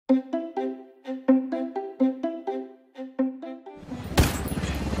Chopper,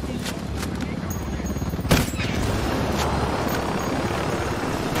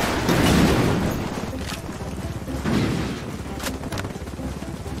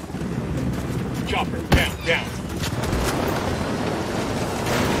 down.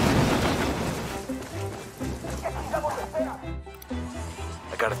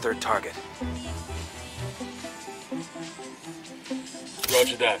 I got a third target.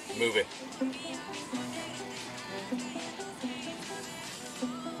 Roger that. Moving.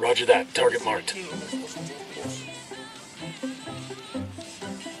 Roger that. Target marked.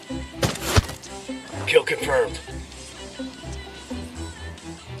 Kill confirmed.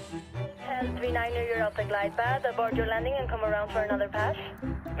 10-39, you're off the glide path. Abort your landing and come around for another pass.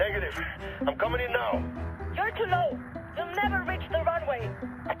 Negative. I'm coming in now. You're too low. You'll never reach the runway.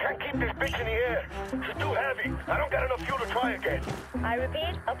 I can't keep this bitch in the air. She's too heavy. I don't got enough fuel to try again. I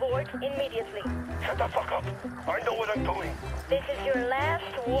repeat, abort immediately. Shut the fuck up. I know what I'm doing. This is your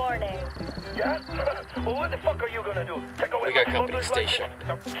last warning. Yeah? Well, what the fuck are you gonna do? Take away We got my company smuggler's station.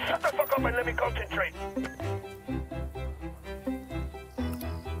 license? Now, shut the fuck up and let me concentrate.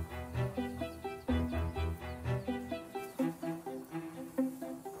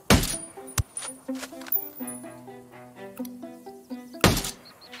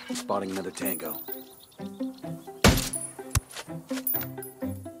 Spotting another tango.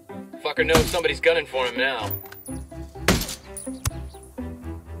 Fucker knows somebody's gunning for him now.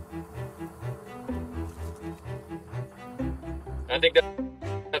 I think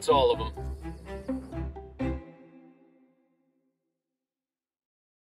that's all of them.